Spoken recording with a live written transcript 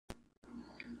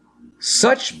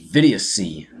Such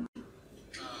Vidiocy.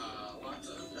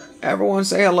 Everyone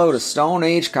say hello to Stone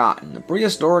Age Cotton, the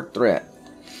prehistoric threat.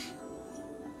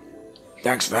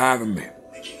 Thanks for having me.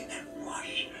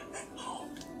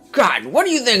 Cotton, what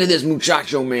do you think of this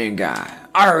Muchacho Man guy?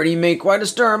 I heard he made quite a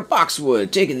stir in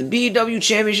Boxwood, taking the BW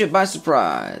Championship by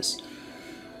surprise.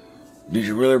 Did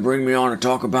you really bring me on to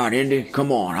talk about Indy?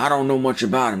 Come on, I don't know much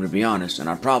about him to be honest, and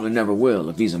I probably never will.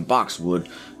 If he's in Boxwood,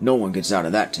 no one gets out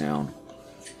of that town.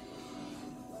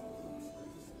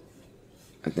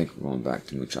 I think we're going back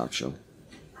to Muchacho.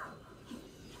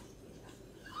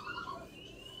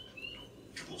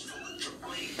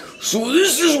 So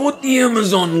this is what the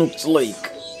Amazon looks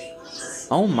like.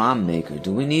 Oh my maker,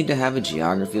 do we need to have a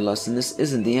geography lesson? This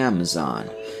isn't the Amazon.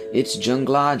 It's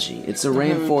Junglaji. It's a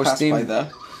rainforest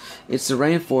themed. It's a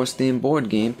rainforest themed board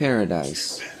game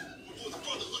paradise.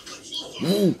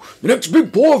 Ooh, the next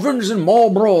big paw offense in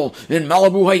Marlboro in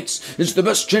Malibu Heights. It's the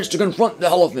best chance to confront the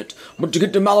elephant. But to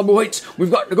get to Malibu Heights,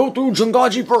 we've got to go through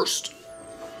Jungaji first.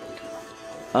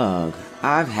 Ugh,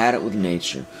 I've had it with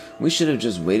nature. We should have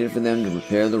just waited for them to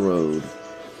repair the road.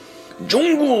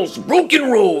 Jungles,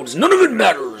 broken roads, none of it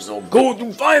matters. I'll go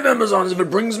through 5 Amazons if it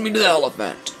brings me to the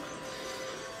elephant.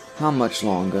 How much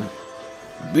longer?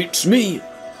 Beats me.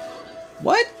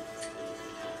 What?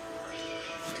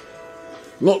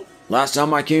 Look, last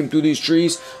time I came through these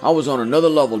trees, I was on another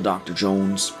level, Dr.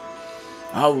 Jones.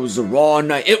 It was a raw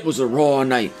night,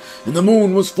 and the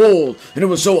moon was full, and it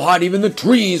was so hot even the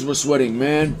trees were sweating,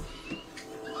 man.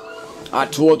 I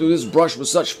tore through this brush with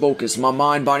such focus, my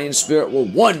mind, body, and spirit were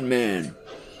one, man.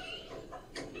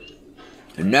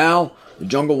 And now, the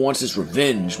jungle wants its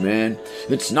revenge, man.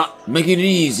 It's not making it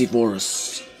easy for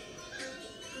us.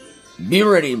 Be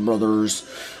ready, brothers,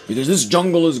 because this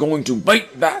jungle is going to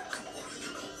bite back.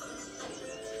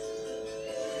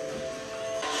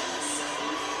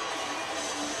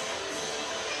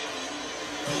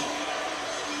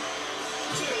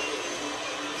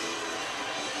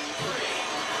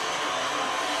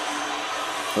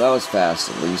 Well, that was fast,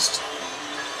 at least.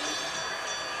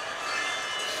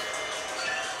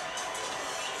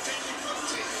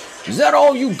 Is that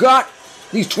all you got?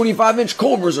 These 25-inch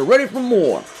cobras are ready for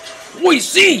more. We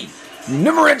see! You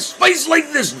never had spice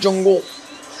like this, jungle.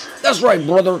 That's right,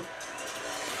 brother.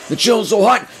 The chill's so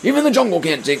hot, even the jungle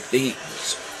can't take the heat.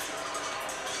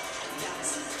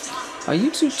 Are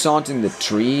you two taunting the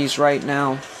trees right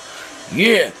now?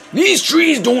 Yeah, these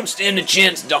trees don't stand a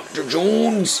chance, Dr.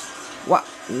 Jones. What?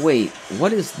 Wait,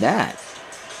 what is that?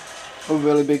 A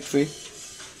really big tree.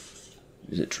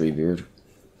 Is it Treebeard?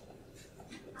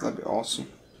 That'd be awesome.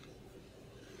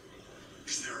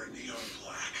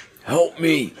 Help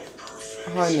me.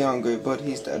 Hi, Neon Gray, but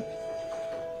he's dead.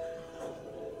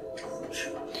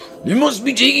 They must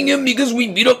be taking him because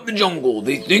we beat up the jungle.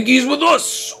 They think he's with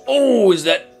us. Oh, it's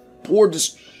that poor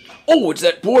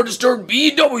disturbed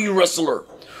BW wrestler.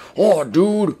 Oh,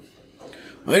 dude.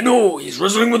 I know, he's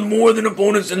wrestling with more than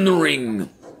opponents in the ring.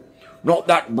 Not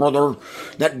that, brother.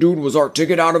 That dude was our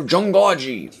ticket out of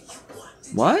Jungaji.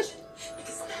 What?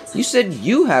 You said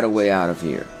you had a way out of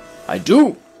here. I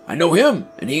do. I know him,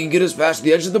 and he can get us past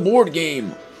the edge of the board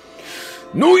game.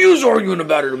 No use arguing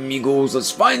about it, amigos.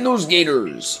 Let's find those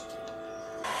gators.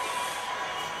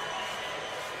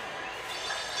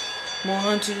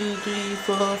 1, 2, 3,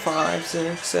 4, 5,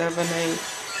 6, 7, 8.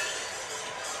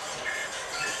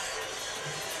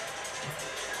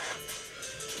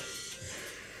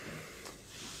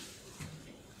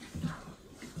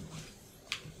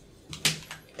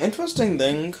 Interesting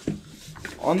thing,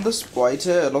 on the sprite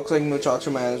here, it looks like Muchacho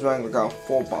Man is wearing like a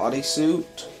full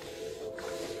bodysuit,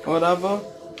 or whatever.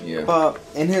 Yeah. But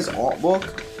in his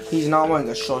artbook, he's not wearing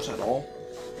a shirt at all.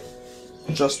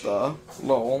 Just a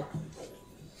little,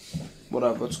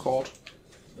 whatever it's called.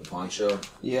 The poncho.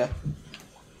 Yeah.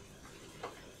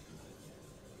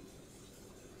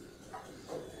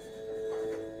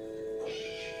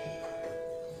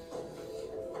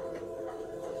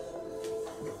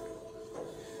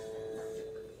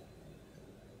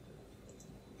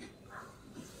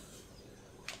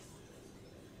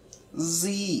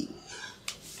 Z.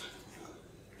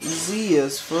 Z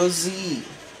is for Z.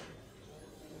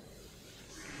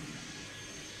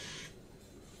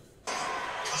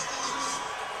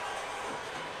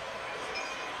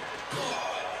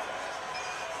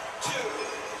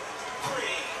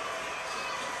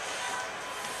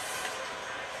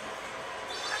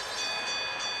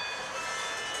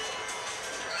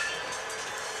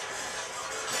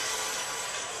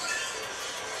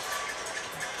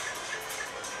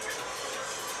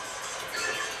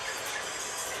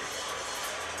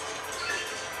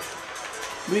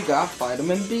 We got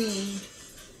vitamin B.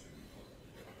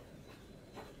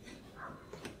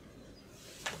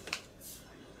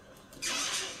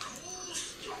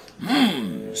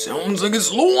 Sounds like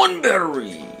it's low on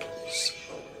batteries.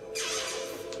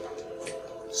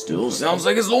 Still sounds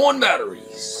like it's low on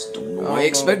batteries. Don't know why I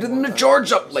expected them to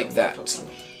charge up like that.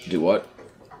 Do what?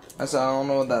 I said I don't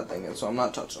know what that thing is, so I'm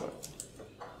not touching it.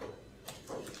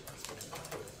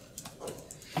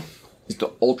 It's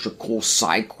the ultra cool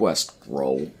side quest,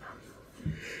 bro.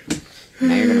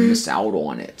 Now you're gonna miss out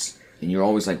on it. And you're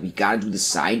always like, we gotta do the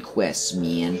side quests,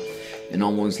 man. And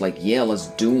I'm always like, yeah, let's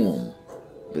do them.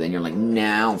 But then you're like, nah,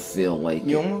 I don't feel like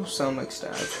You it. almost sound like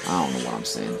Stab. I don't know what I'm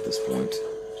saying at this point.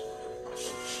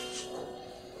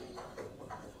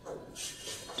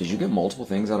 Did you get multiple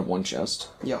things out of one chest?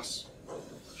 Yes.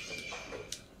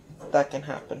 That can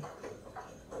happen.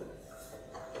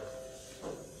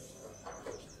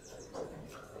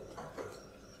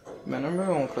 Man, I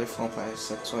really want to play Final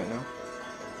Fantasy 6 right now.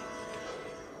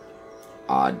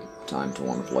 Odd time to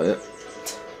want to play it.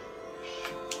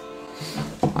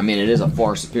 I mean, it is a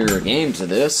far superior game to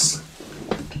this.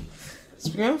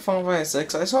 Speaking of Final Fantasy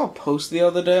 6, I saw a post the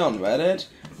other day on Reddit.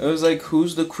 It was like,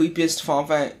 who's the creepiest Final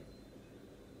Fantasy?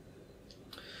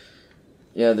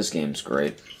 Yeah, this game's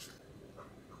great.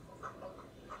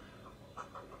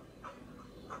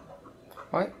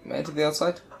 Alright, man to the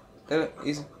outside. Did it,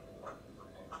 easy.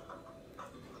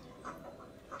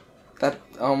 That,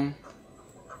 I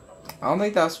don't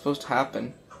think that was supposed to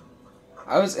happen.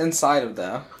 I was inside of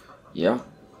there. Yeah.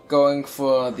 Going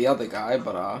for the other guy,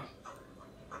 but,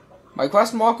 my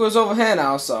quest marker is over here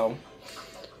now, so...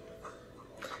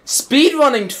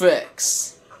 Speedrunning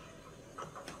tricks!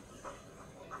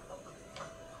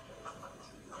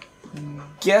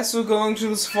 Guess we're going to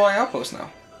the Safari Outpost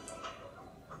now.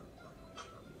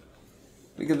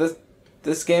 Because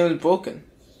this game is broken.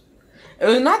 It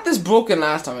was not this broken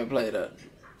last time I played it.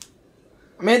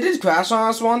 I mean, it did crash on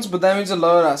us once, but that means it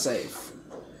loaded our save.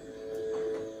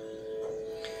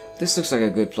 This looks like a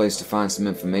good place to find some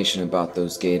information about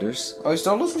those gators. Are you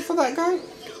still looking for that guy?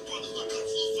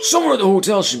 Someone at the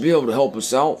hotel should be able to help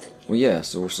us out. Well, yeah,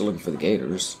 so we're still looking for the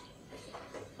gators.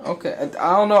 Okay,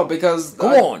 I don't know, because...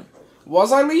 Come on!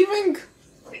 Was I leaving?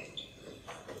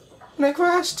 When I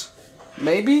crashed?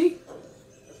 Maybe?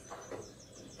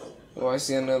 Oh, I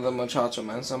see another Machacho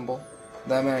Man symbol.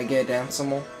 That meant I get a dance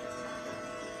symbol.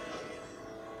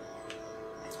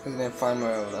 I need to find my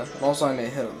way over there. And also I need to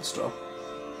hit the straw.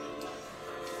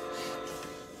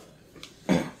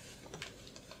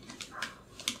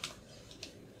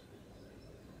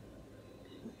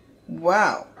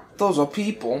 Wow, those are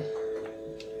people.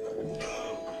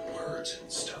 Words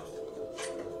and stuff.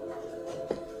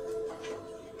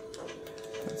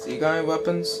 So you got any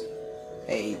weapons?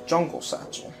 A jungle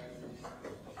satchel.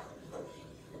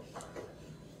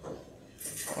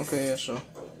 Okay, yeah, sure.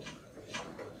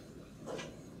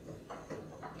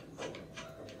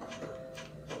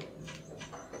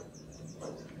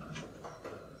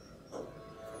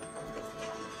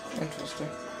 Interesting.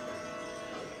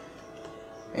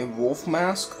 A wolf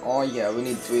mask? Oh yeah, we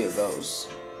need 3 of those.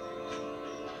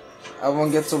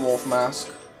 Everyone gets a wolf mask.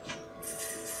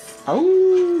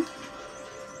 Oh!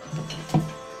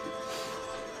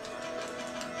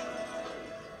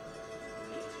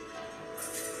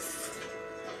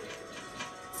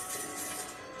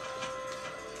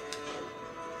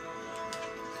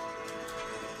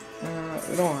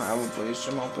 We don't have a police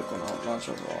gym, I'll pick one out, not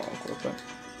sure if I'll equip it.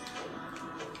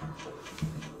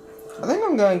 I think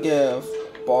I'm gonna give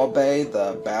Borbay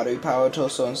the battery power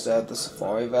torso instead of the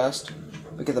safari vest,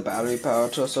 because the battery power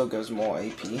torso gives more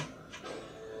AP.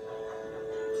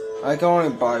 I can only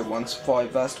buy one safari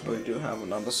vest, but we do have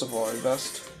another safari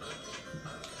vest.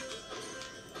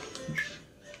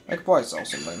 I could probably sell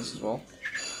some things as well.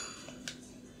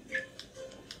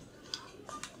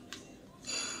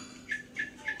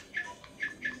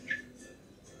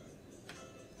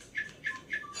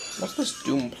 What's this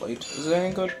Doom plate? Is it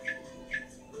any good?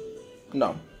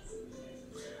 No.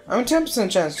 I mean,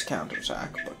 10% chance to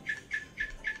counterattack, but...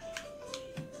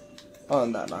 other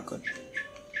than that, not good.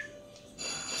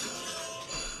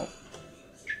 Oh.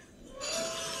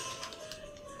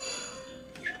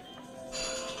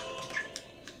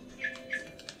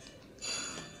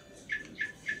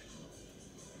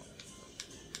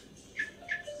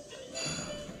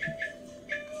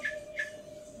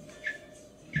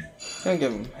 Gonna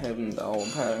give him the old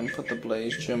hat and put the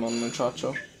blaze gem on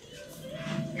Muchacho.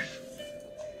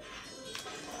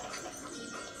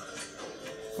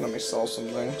 Let me sell some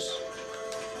things.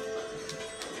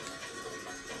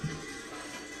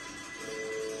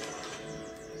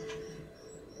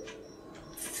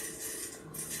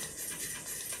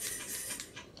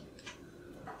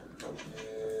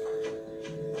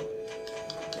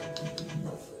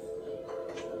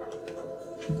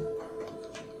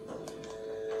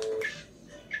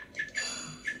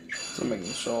 So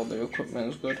making sure all the equipment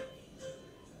is good.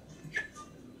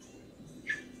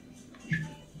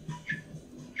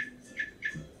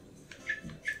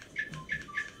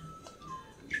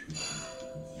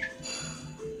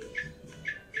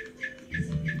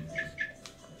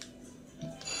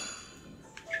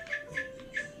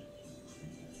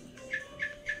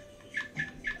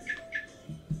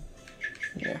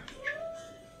 Yeah.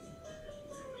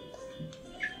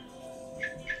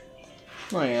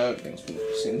 Oh yeah, everything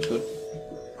seems good.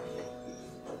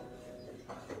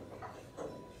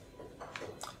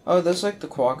 Oh, there's like the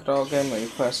crocodile game where you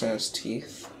press in his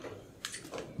teeth.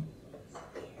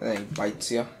 And then he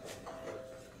bites you.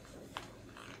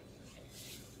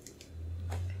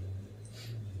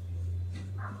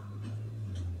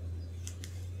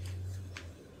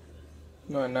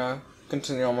 No, no.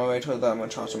 Continue on my way to that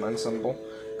Muchacho Man symbol.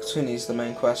 Because who needs the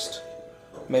main quest?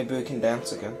 Maybe we can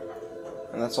dance again.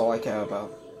 And that's all I care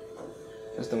about.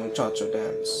 Is the Muchacho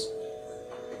dance.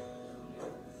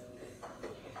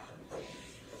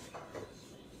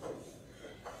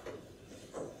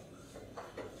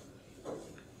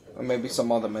 Or maybe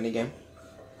some other minigame.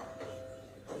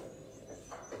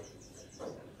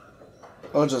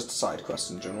 Or just a side quest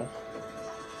in general.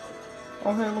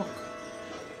 Oh hey, look.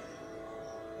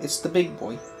 It's the big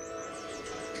boy.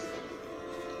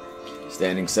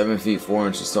 Standing 7 feet 4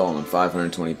 inches tall and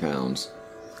 520 pounds,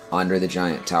 Andre the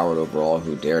Giant towered over all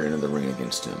who dared enter the ring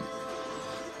against him.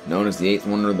 Known as the eighth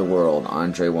wonder of the world,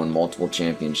 Andre won multiple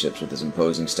championships with his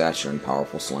imposing stature and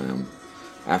powerful slam.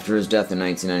 After his death in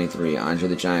 1993, Andre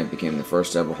the Giant became the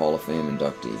first ever Hall of Fame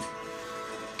inductee.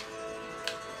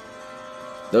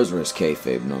 Those were his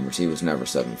kayfabe numbers. He was never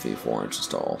 7 feet 4 inches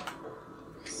tall.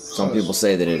 Some people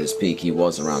say that at his peak he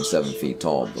was around 7 feet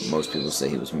tall, but most people say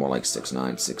he was more like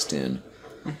 6'9", 6'10".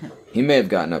 He may have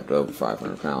gotten up to over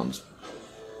 500 pounds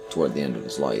toward the end of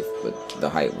his life, but the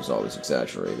height was always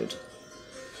exaggerated.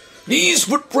 These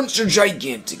footprints are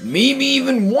gigantic, maybe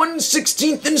even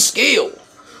 1/16 in scale.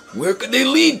 Where could they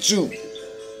lead to?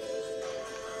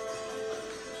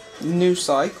 New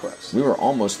side quest. We were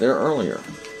almost there earlier.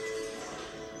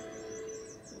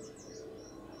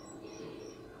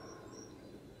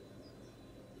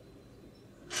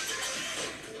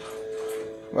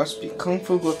 Must be Kung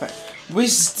Fu Griffin. We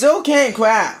still can't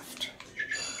craft!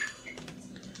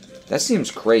 That seems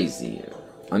crazy.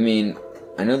 I mean,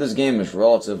 I know this game is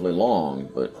relatively long,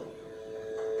 but...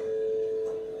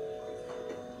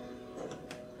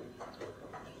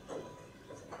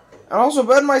 And also,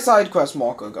 where'd my side quest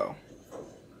marker go?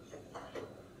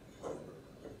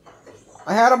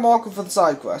 I had a marker for the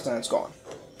side quest and it's gone.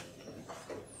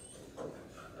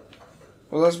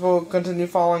 Well, let's continue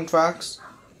following tracks.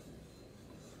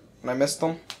 And I missed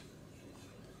them.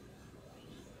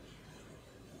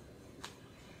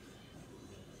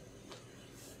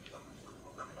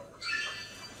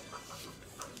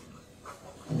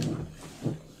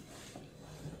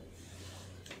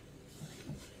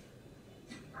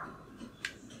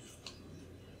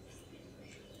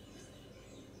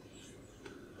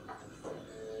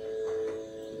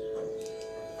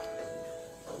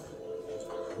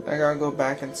 I gotta go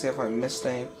back and see if I missed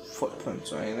any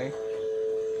footprints or anything.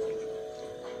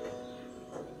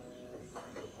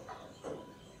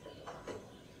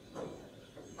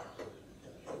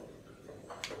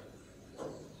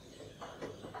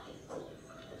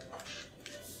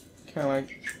 Can I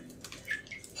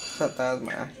set that as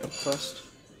my active quest?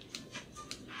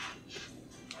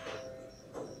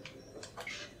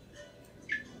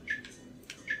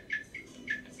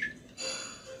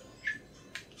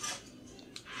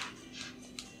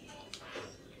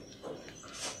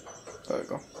 There we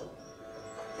go.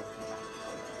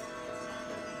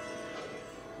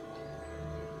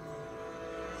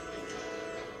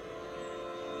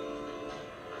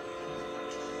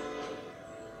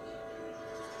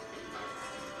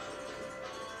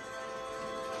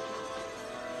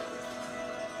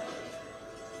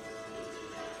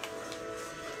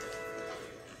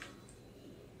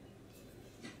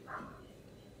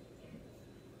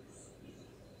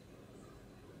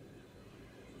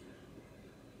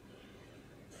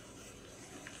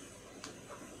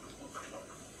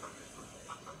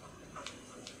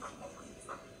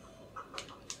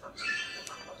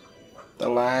 The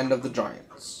land of the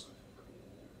giants.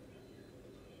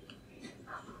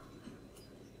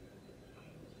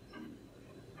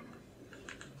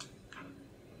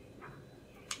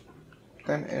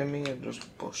 Then enemy and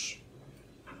just bush.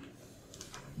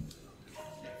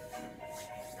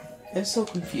 It's so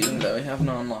confusing that we haven't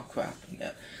unlocked crafting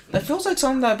yet. That feels like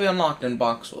something that'd be unlocked in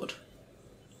Boxwood.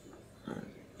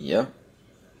 Yeah.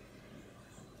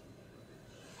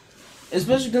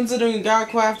 Especially considering you got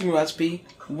a crafting recipe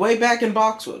way back in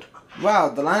Boxwood. Wow,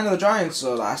 the Land of the Giants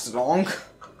lasted long.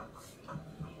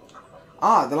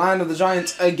 Ah, the Land of the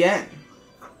Giants again.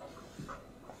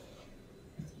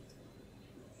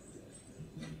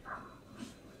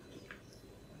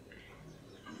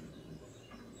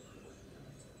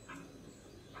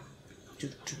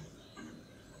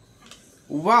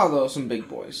 Wow, those are some big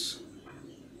boys.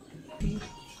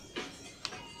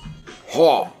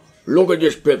 Ha! Look at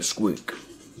this pipsqueak.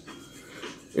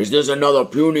 Is this another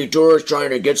puny tourist trying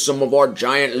to get some of our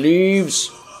giant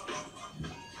leaves?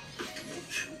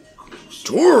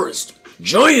 Tourist?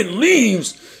 Giant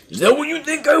leaves? Is that what you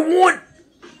think I want?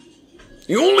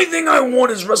 The only thing I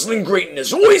want is wrestling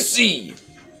greatness. Oi, see!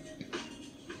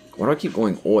 Why do I keep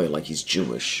going oi like he's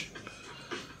Jewish?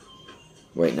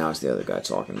 Wait, now it's the other guy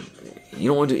talking. You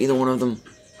don't want to do either one of them?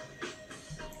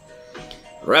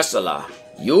 Wrestler,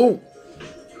 you?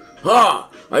 Ha!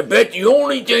 I bet the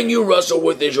only thing you wrestle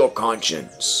with is your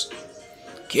conscience.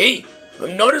 Okay,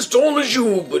 I'm not as tall as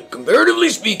you, but comparatively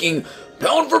speaking,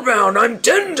 pound for pound, I'm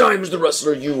 10 times the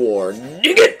wrestler you are.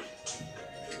 Dig it?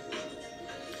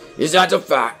 Is that a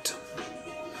fact?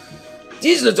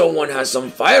 This little one has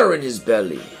some fire in his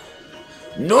belly.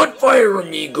 Not fire,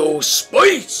 amigo,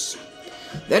 spice!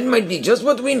 That might be just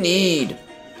what we need.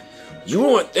 You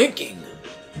aren't thinking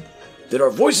that our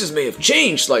voices may have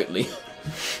changed slightly.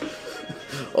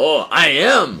 Oh, I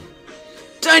am.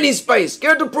 Tiny Spice,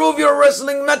 care to prove your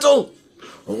wrestling mettle?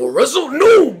 Oh, wrestle?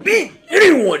 No, beat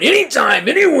anyone, anytime,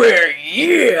 anywhere,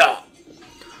 yeah.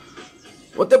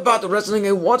 What about wrestling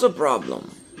a water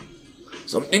problem?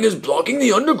 Something is blocking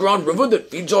the underground river that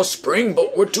feeds our spring,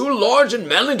 but we're too large and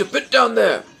manly to fit down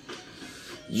there.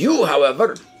 You,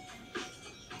 however,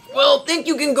 well, think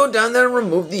you can go down there and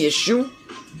remove the issue?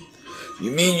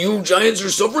 You mean you giants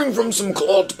are suffering from some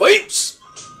clogged pipes?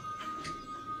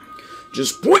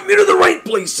 Just point me to the right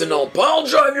place and I'll pile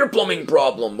drive your plumbing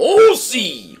problem. Oh,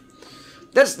 see!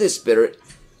 That's the spirit.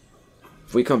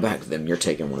 If we come back to them, you're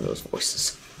taking one of those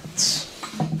voices.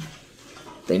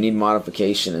 They need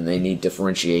modification and they need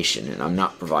differentiation, and I'm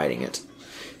not providing it.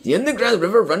 The underground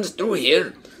river runs through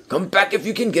here. Come back if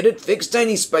you can get it fixed,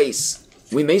 Tiny Spice.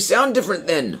 We may sound different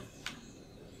then.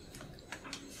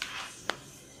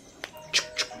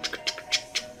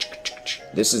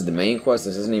 This is the main quest?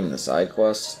 This isn't even the side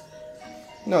quest?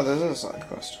 No, this is a side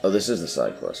quest. Oh, this is the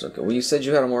side quest. Okay, well, you said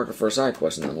you had a marker for a side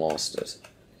quest and then lost it.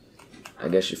 I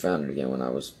guess you found it again when I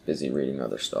was busy reading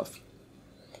other stuff.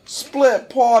 Split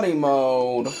party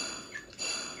mode.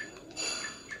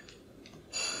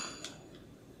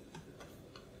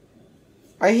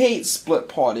 I hate split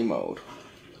party mode.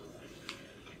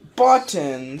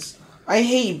 Buttons. I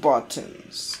hate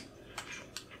buttons.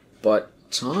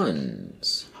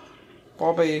 Buttons.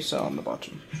 Bobby sell on the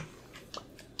button.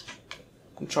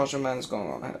 Charger Man's going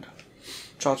on ahead.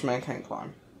 Charger Man can't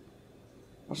climb.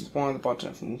 What's the point of the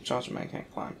button if Charger Man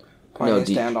can't climb? No,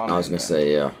 stand on I was gonna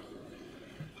say, yeah.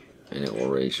 And it will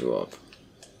raise you up.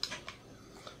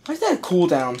 Why is that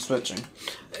cooldown switching?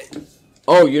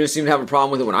 Oh, you didn't seem to have a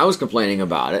problem with it when I was complaining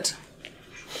about it.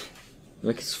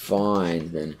 Like, it's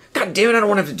fine, then. God damn it, I don't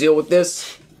want to have to deal with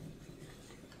this.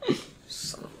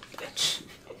 Son of a bitch.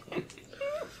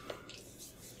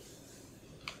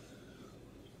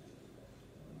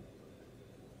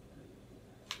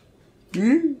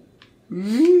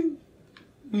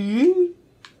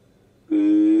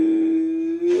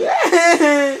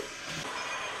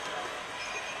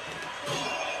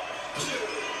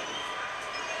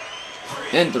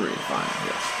 And 3, fine,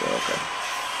 yes, well, okay.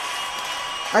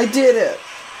 I did it!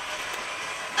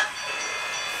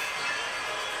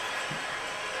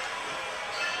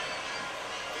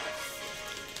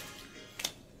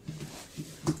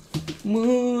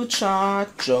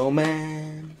 Muchacho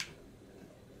Man.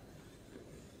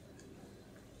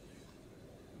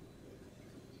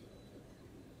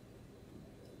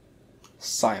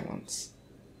 Silence.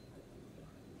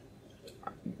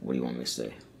 What do you want me to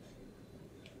say?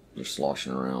 You're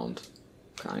sloshing around,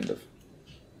 kind of.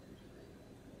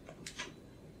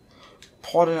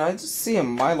 Pardon, I just see a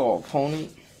My Little Pony.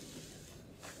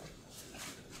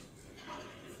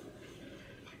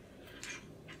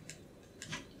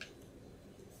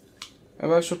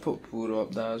 Maybe I should put Buddha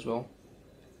up there as well.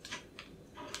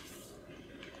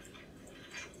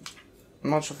 I'm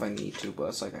not sure if I need to, but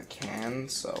it's like I can,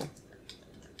 so.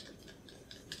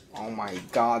 Oh my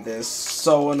god, this is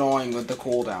so annoying with the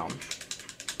cooldown.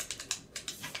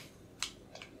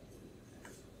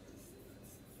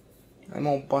 Any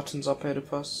more buttons up here to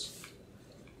press?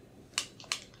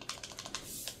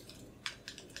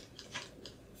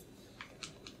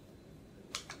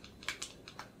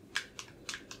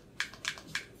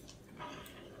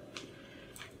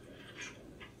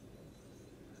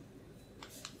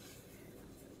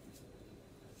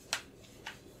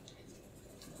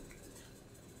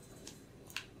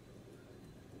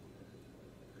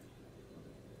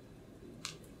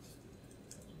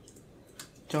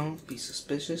 Don't be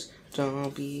suspicious.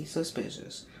 Don't be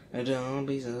suspicious. Don't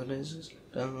be suspicious.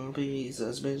 Don't be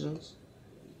suspicious.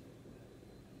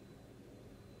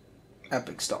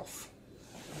 Epic stuff.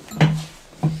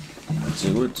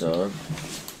 Do it, dog.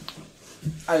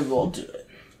 I will do it.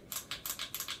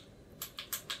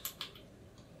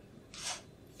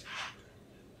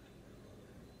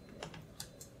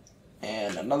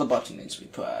 And another button needs to be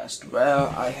pressed. Well,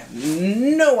 I have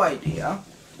no idea.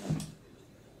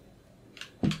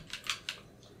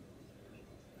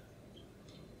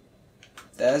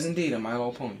 That is indeed a My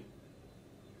Little Pony.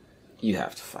 You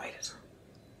have to fight it.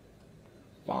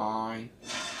 Fine.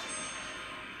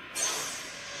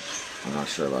 I'm not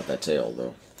sure about that tail,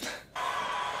 though.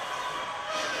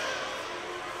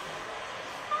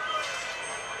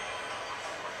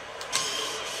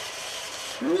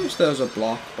 I wish there was a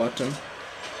block button.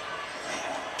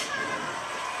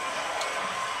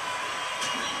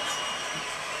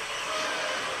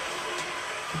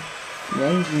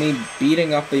 Wrong with me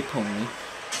beating up a pony.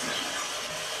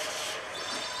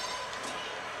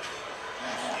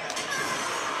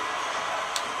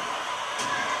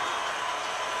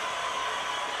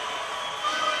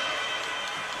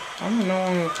 I'm no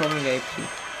longer recovering AP.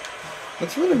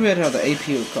 It's really weird how the AP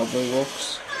recovery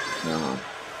works. No.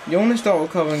 You only start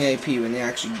recovering AP when you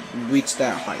actually reach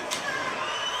that height.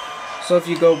 So if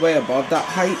you go way above that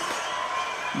height,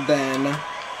 then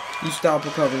you stop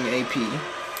recovering AP.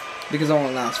 Because it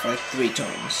only lasts for like 3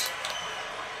 turns.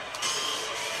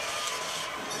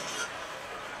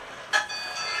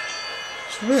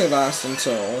 So it really lasts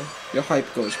until your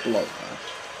hype goes below that.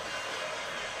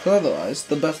 So otherwise,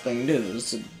 the best thing to do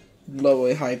is to lower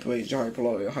your hype, raise your hype,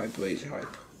 lower your hype, raise your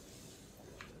hype.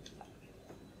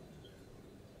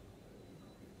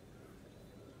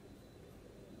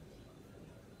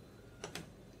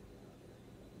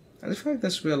 I just feel like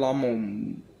there should be a lot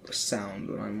more sound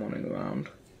when I'm running around.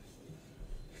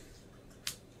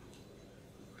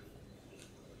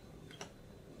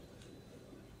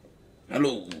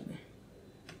 Hello.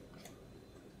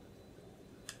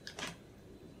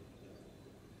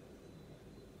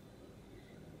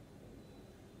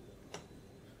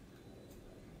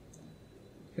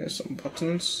 Here's some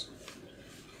buttons.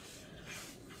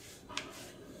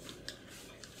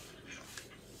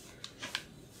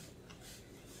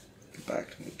 Get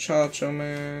back to the Chacho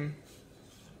Man.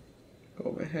 Go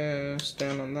over here,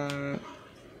 stand on that.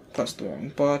 Press the wrong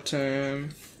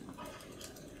button.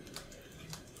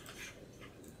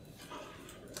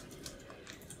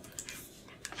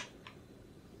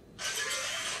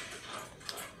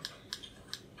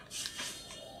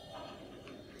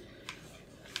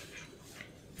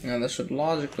 Now this should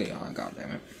logically, oh god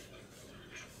damn it,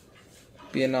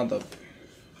 be another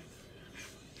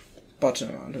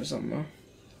button around here somewhere.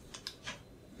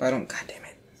 But I don't, god damn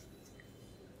it.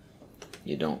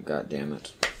 You don't, god damn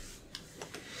it.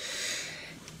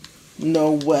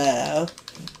 Nowhere.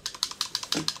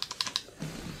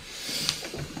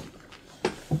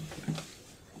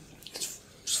 It's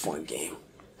a fun game.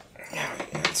 Yeah,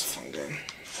 it's a fun game.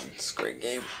 It's a great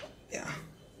game. Yeah.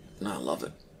 And I love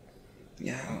it.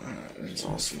 Yeah, it's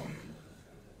awesome.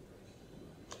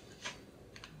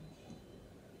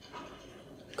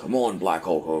 Come on, Black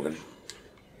Hulk Hogan.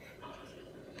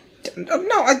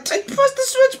 No, I pressed the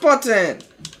switch button!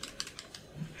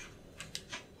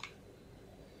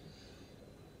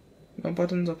 No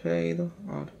buttons up here either.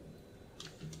 Odd.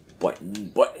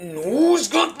 Button. Who's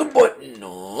got the button?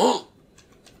 Huh?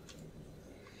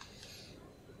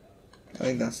 I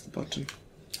think that's the button.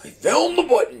 I found the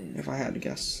button. If I had to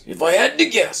guess. If I had to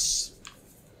guess.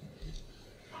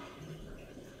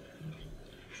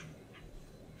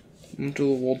 Into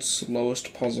the world's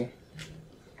slowest puzzle.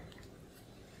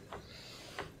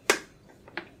 I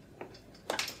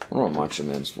wonder what Macho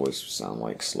Man's voice would sound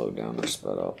like slowed down or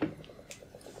sped up.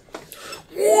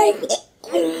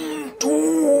 Welcome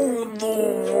to the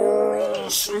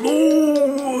world's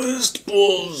slowest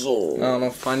puzzle. I don't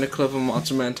know, find a clip of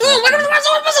Macho Man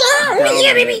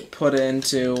Yeah, put it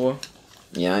into...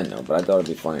 Yeah, I know, but I thought it'd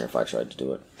be funnier if I tried to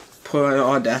do it. Put it in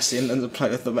Audacity and then to play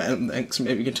with the random things.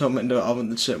 Maybe you can turn it into Alvin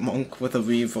the Chipmunk with a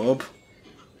reverb.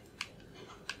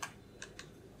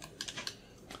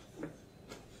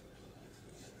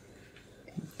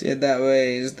 Did that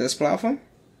raise this platform?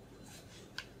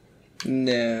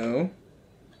 No.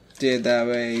 Did that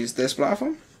raise this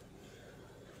platform?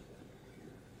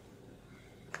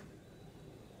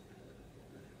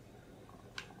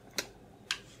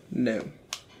 No.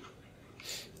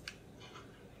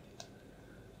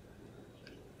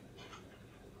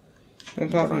 What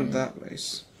platform did that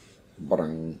raise?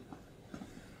 Bring.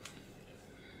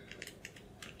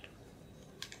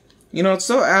 You know, it's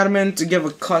so adamant to give a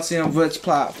cutscene of which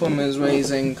platform is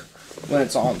raising when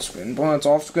it's on screen. But when it's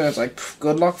off screen, it's like,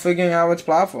 good luck figuring out which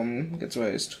platform gets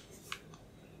raised.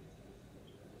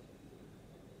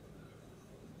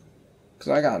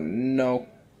 Because I got no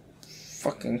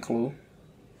fucking clue.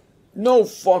 No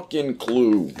fucking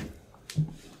clue.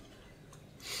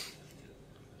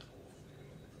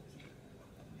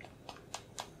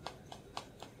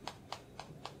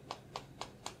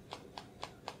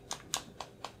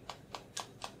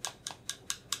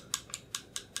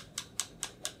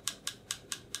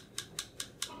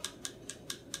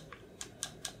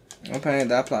 Apparently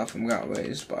that platform got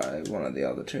raised by one of the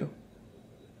other two.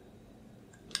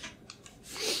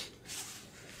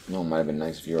 No, it might have been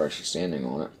nice if you were actually standing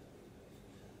on it.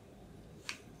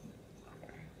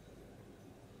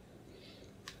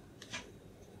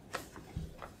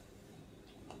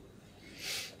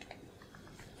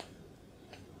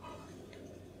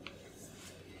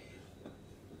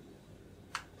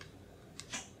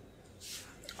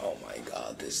 Oh my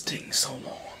god, this thing's so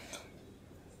long.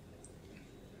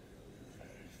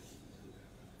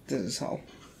 This is hell.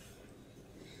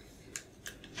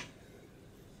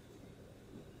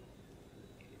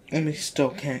 And we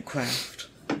still can't craft.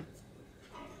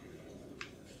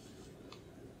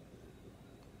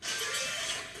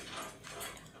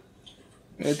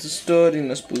 It's a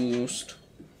sturdiness boost.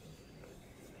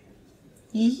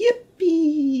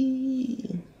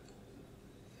 Yippee!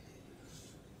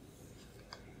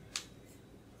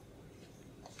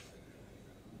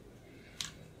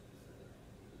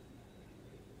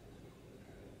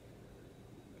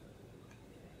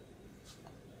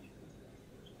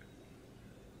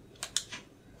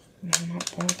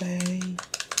 Not all day.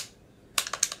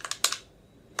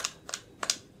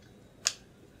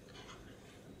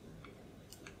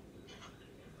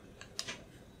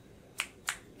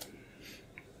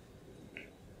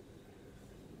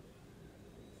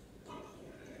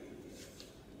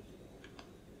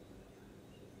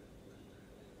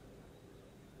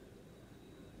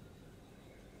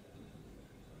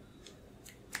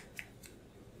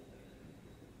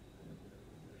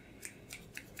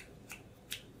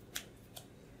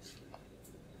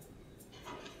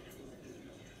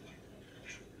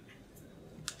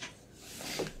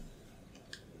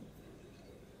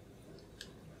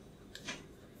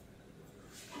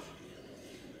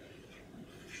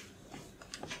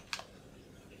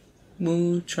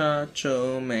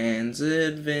 Muchacho Man's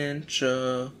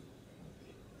Adventure.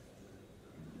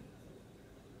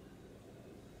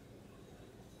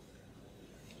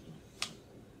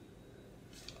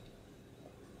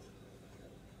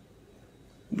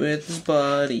 With his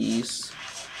buddies.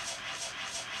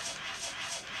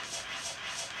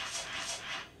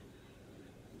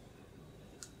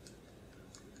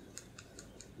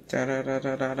 Da da da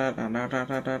da da da da da da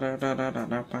da da da da da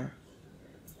da da.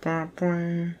 Blah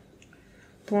blah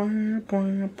blah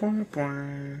blah blah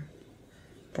blah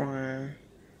blah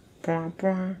blah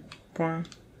blah blah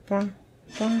blah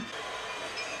blah.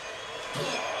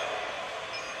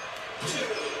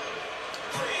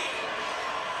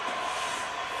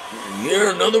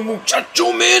 Yeah, another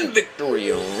Muchacho Man victory,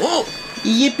 huh?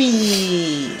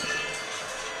 Yippee!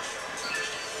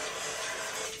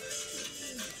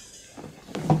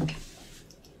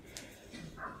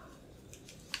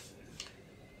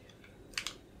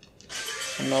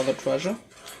 Another treasure.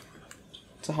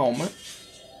 It's a helmet.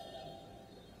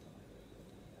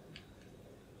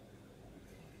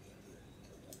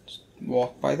 Just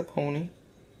walk by the pony.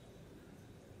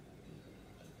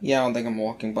 Yeah, I don't think I'm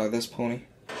walking by this pony.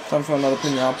 Time for another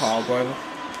pinata pile driver.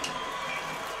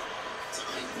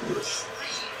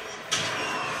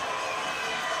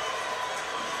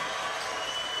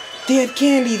 They had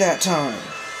candy that time.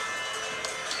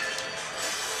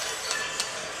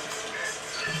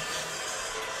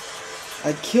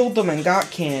 I killed them and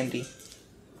got candy.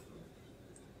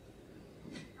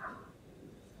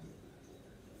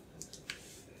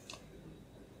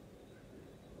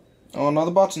 Oh, another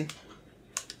button.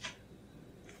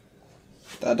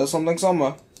 That does something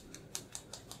somewhere.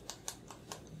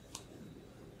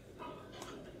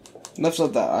 Enough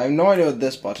said that. I have no idea what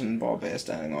this button Bob is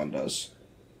standing on does.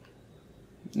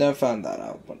 Never found that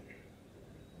out, but...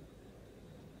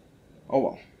 oh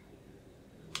well.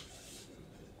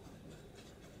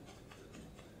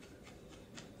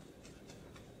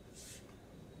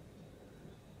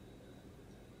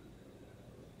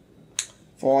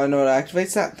 For all I know, it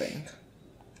activates that thing.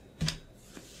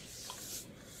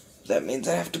 That means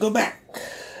I have to go back.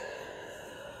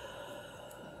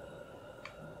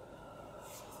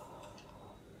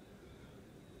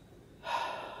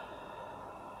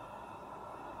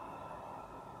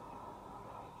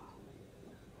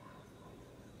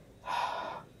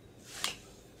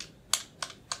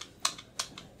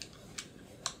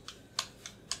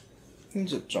 You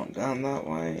just jump down that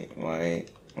way. Wait.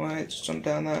 Just jump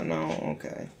down that? No?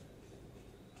 Okay.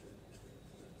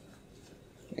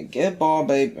 Get ball,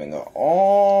 babe, and go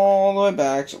all the way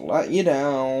back to let you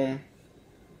down.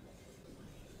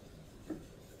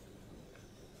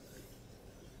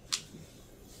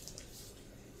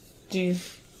 Do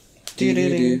do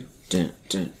do do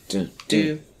do do do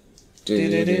do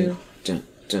do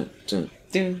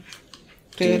do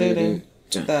do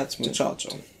do. That's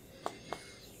muchacho.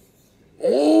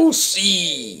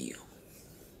 OC.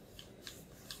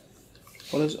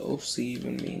 What does OC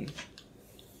even mean?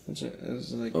 Is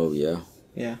it like? Oh yeah.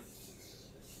 Yeah.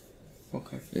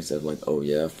 Okay. They said like, oh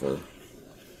yeah, for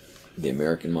the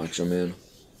American Macho Man.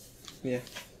 Yeah.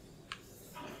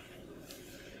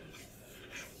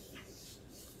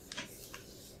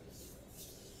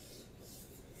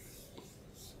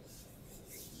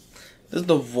 This is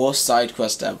the worst side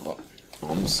quest ever.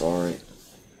 I'm sorry.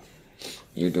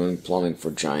 You're doing plumbing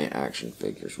for giant action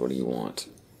figures. What do you want?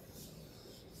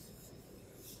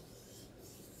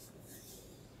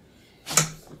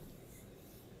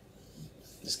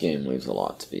 This game leaves a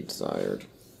lot to be desired.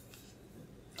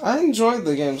 I enjoyed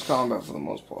the game's combat for the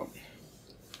most part.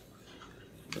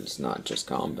 But it's not just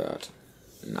combat.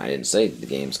 And I didn't say the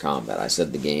game's combat. I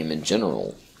said the game in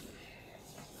general.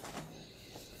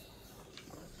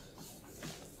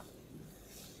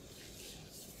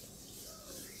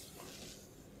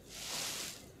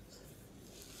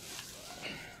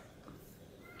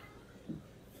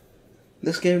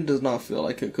 This game does not feel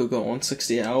like it could go on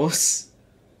 60 hours.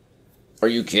 Are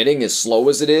you kidding? As slow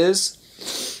as it is?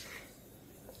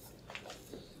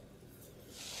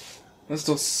 There's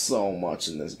still so much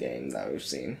in this game that we've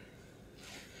seen.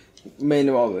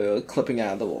 Mainly what we were clipping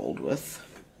out of the world with.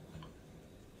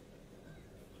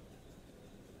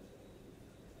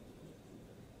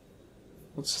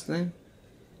 What's his name?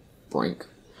 Brink.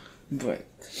 Brink.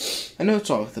 I know it's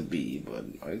all with a B, but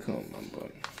I can't remember.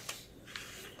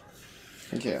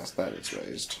 Yes, that is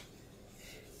raised.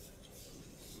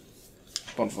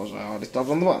 But unfortunately, I already stepped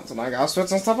on the buttons, and I gotta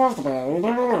switch and step off the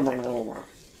button.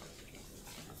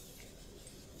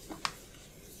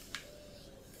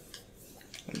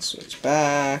 And switch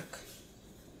back.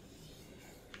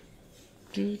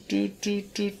 Do do do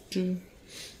do do.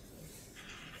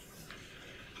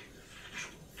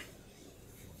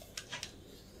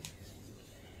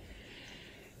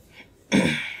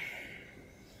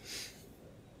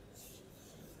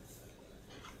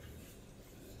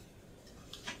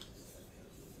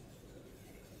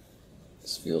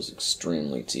 This feels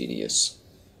extremely tedious.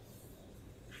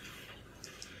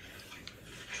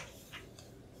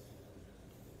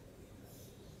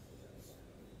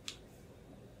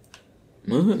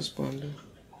 Splendid.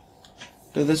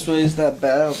 Dude, this raise that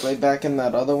bell right back in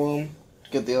that other room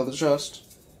to get the other chest.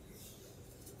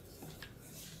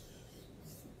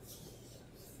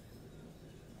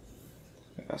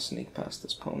 I gotta sneak past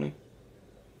this pony.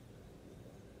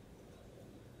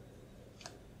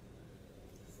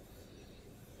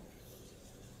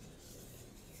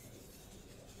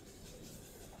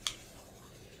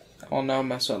 I'll now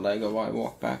mess with Lego while I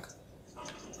walk back.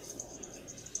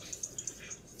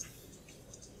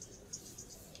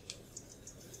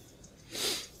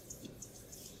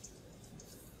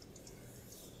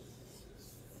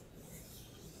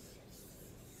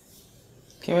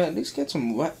 Can we at least get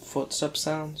some wet footstep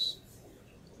sounds?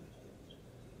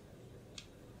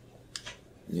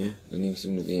 Yeah, didn't even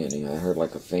seem to be any. I heard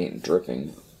like a faint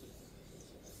dripping.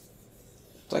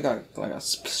 It's like a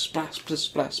splash, splash,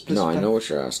 splash, splash. No, I know what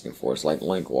you're asking for. It's like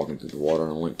Link walking through the water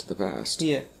and a link to the past.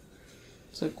 Yeah.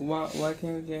 It's like, why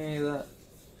can't we get any of that?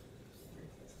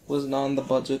 Was it not on the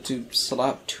budget to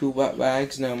slap 2 wet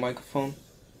rags and a microphone?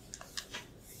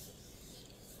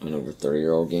 An over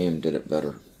 30-year-old game did it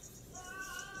better.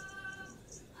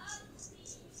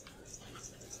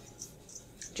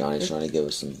 Johnny's trying to give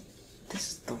us some...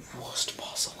 This is the worst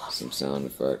puzzle ever. Some sound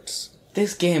effects.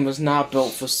 This game was not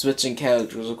built for switching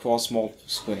characters across multiple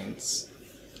screens.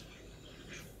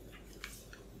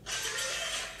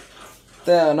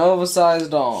 There, an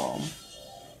oversized arm.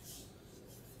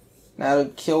 Now to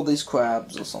kill these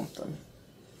crabs or something.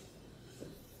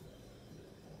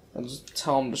 And just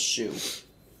tell them to shoot.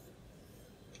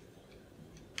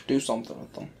 Do something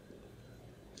with them.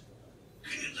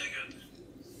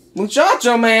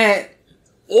 Muchacho, man!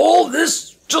 All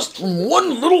this just from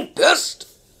one little pest?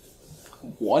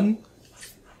 One?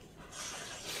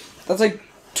 That's like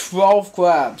 12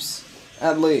 crabs,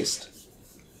 at least.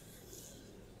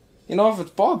 You know, if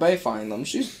it's Barbe fighting them,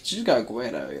 she's got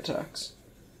great area attacks.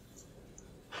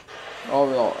 Oh,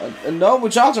 real. No,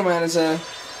 Muchacho Man is here.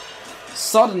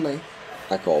 Suddenly.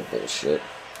 I call bullshit.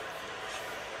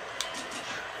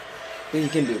 Then you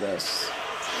can do this.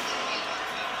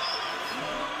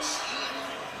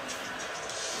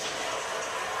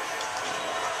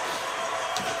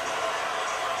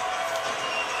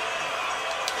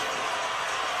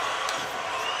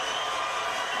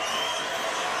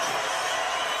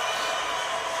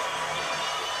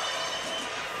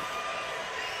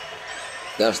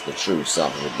 That's the true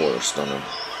South of the Border stunner.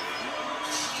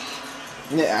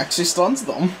 It actually stuns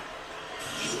them.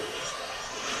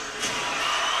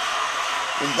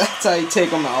 And that's how you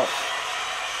take them out.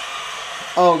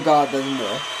 Oh god, there's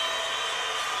more.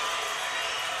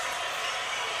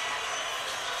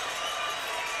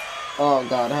 Oh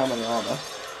god, how many are there?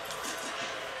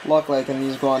 Luckily I can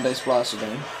use Grande Splash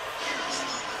again.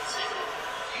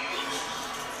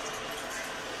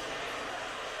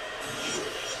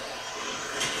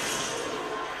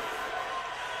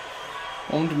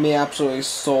 And me absolutely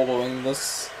soloing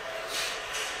this.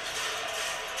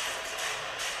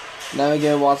 Now we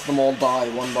get to watch them all die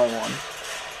one by one.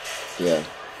 Yeah.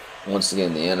 Once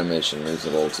again, the animation leaves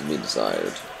it all to be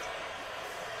desired.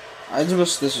 I just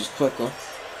wish this was quicker.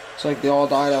 It's like they all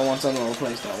died at once and then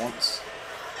replaced at once.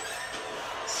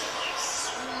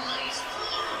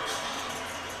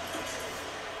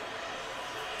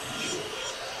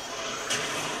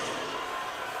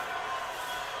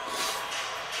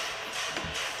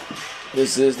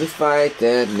 This is the fight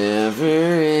that never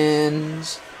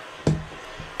ends.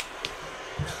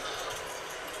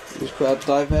 These crabs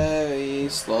die very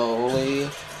slowly.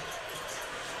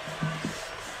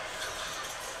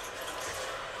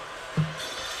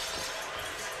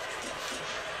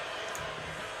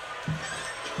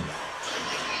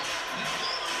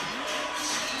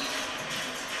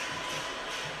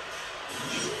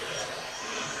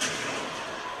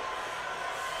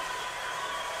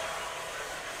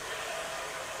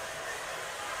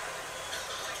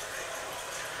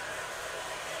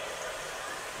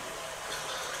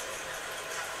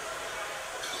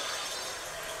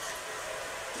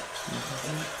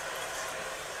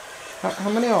 How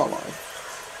many are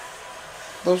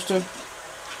alive? Those two?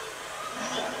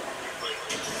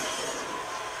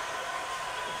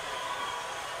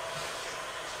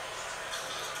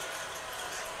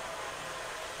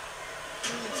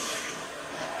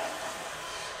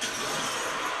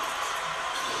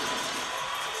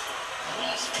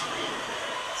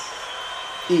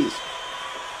 Ease.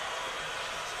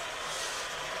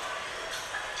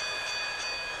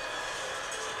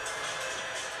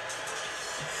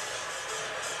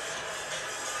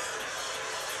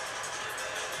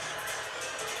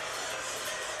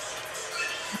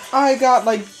 I got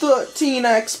like 13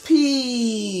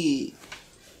 XP!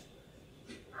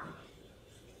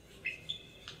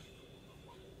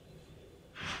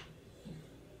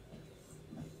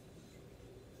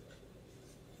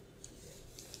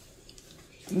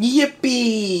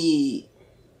 Yippee!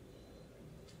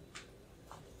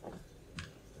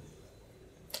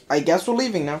 I guess we're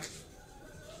leaving now.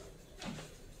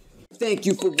 Thank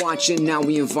you for watching. Now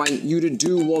we invite you to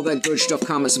do all that good stuff.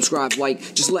 Comment, subscribe,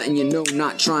 like. Just letting you know,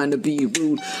 not trying to be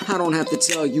rude. I don't have to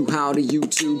tell you how to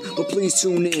YouTube, but please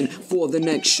tune in for the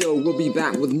next show. We'll be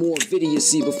back with more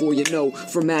Vidiocy before you know.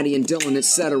 For Maddie and Dylan,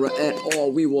 etc. et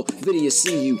al. We will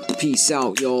Vidiocy you. Peace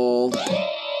out, y'all.